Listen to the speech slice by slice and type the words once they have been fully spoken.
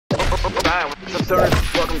Hi, what's up,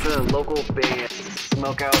 stoners? Welcome to the local band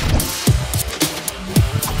Smokeout.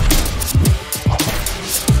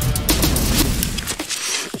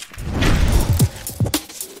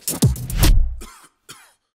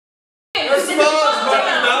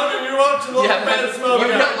 You've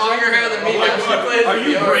got longer hair than me. Are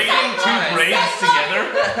you braiding two braids together?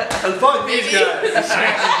 Fuck these guys. This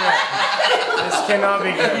cannot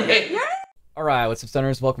be good. Alright, what's up,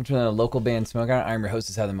 stoners? Welcome to another local band Smokeout. I'm your host,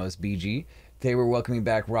 is How the Most BG. Today we're welcoming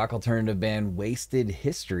back rock alternative band Wasted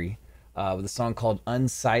History with a song called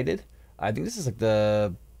Unsighted. I think this is like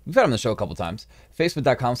we've had on the show a couple times.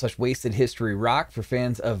 Facebook.com/WastedHistoryRock for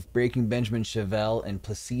fans of Breaking Benjamin, Chevelle, and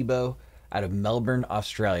Placebo out of Melbourne,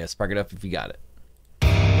 Australia. Spark it up if you got it.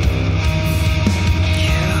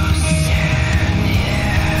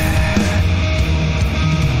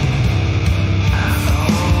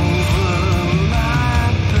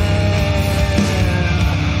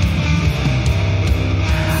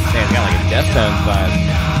 It's got like a Deftones vibe.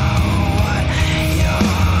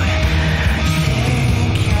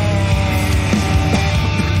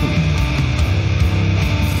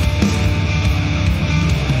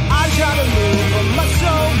 I try to move, but my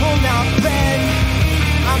soul will not bend.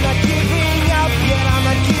 I'm not giving up yet, I'm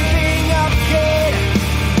not giving up yet.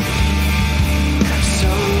 So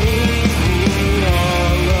leave me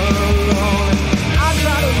all alone. I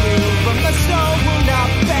try to move, but my soul will not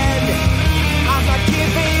bend. I'm not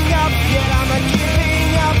giving up yet, I'm not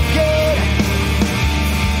giving up yet.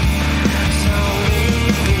 So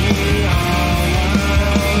leave me all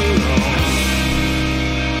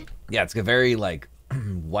alone. Yeah, it's a very like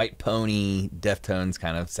White Pony, Deftones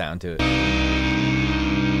kind of sound to it.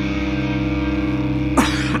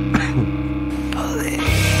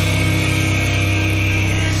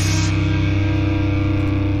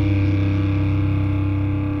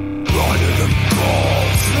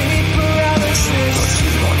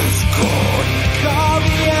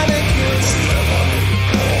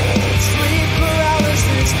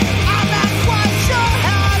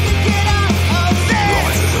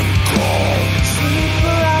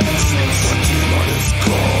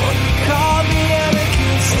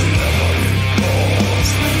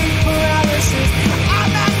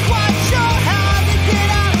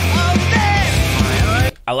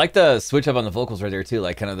 I like the switch up on the vocals right there too,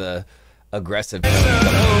 like kind of the aggressive tone.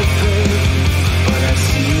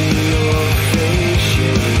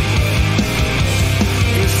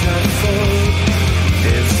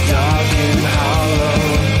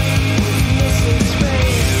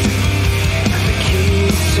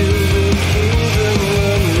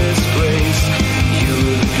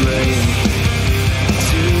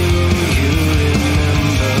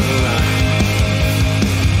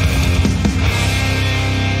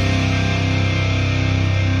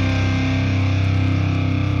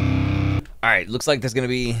 Alright, looks like there's going to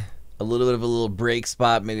be a little bit of a little break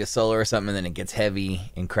spot, maybe a solo or something, and then it gets heavy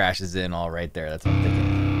and crashes in all right there. That's what I'm thinking.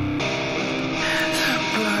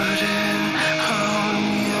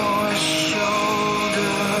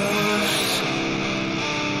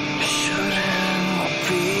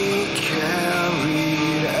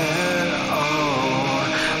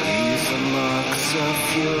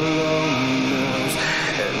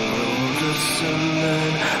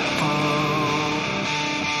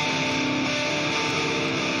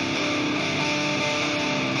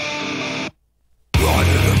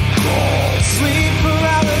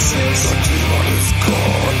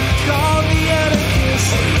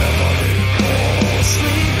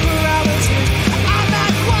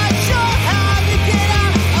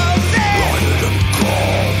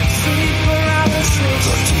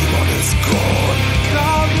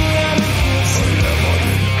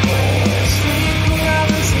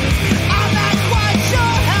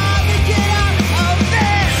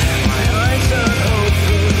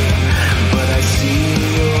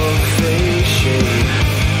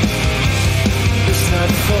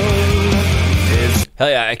 Hell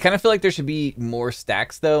yeah, I kind of feel like there should be more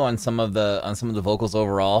stacks though on some of the vocals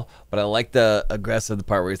overall, but I like the aggressive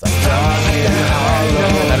part where he's like,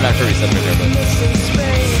 I'm not sure he said it there, but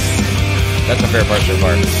that's my favorite part so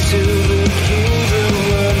far.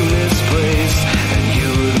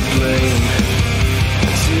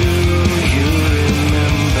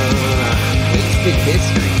 Wasted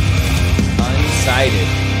History, Unsighted.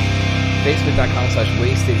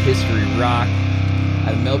 Facebook.com/WastedHistoryRock.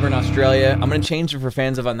 Out of Melbourne, Australia. I'm going to change it for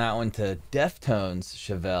fans of on that one to Deftones,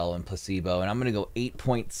 Chevelle, and Placebo, and I'm going to go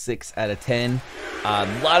 8.6 out of 10. A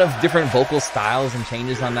lot of different vocal styles and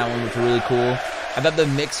changes on that one, which are really cool. I thought the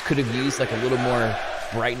mix could have used like a little more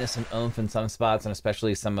brightness and oomph in some spots, and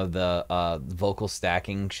especially some of the vocal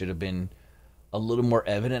stacking should have been a little more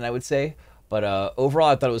evident, I would say. But overall,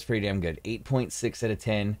 I thought it was pretty damn good. 8.6 out of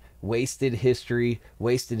 10. Wasted History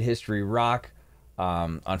Rock.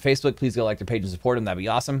 On Facebook, please go like their page and support them. That'd be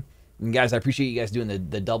awesome. And guys, I appreciate you guys doing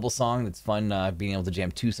the double song. It's fun being able to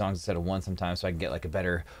jam 2 songs instead of 1 sometimes, so I can get like a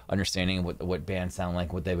better understanding of what bands sound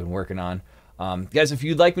like, what they've been working on. Guys, if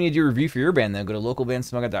you'd like me to do a review for your band, then go to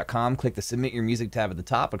localbandsmokeout.com, click the Submit Your Music tab at the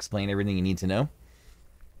top, explain everything you need to know.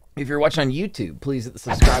 If you're watching on YouTube, please hit the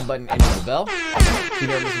subscribe button and hit the bell. You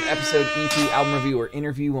never miss an episode, EP, album review, or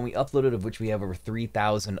interview when we upload it, of which we have over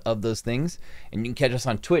 3,000 of those things. And you can catch us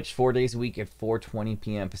on Twitch 4 days a week at 4:20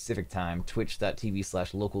 p.m. Pacific Time,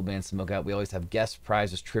 twitch.tv/localbandsmokeout. We always have guests,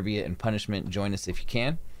 prizes, trivia, and punishment. Join us if you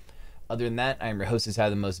can. Other than that, I am your host, who's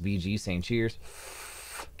had the most VG, saying cheers.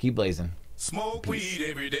 Keep blazing. Smoke weed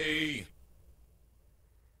every day.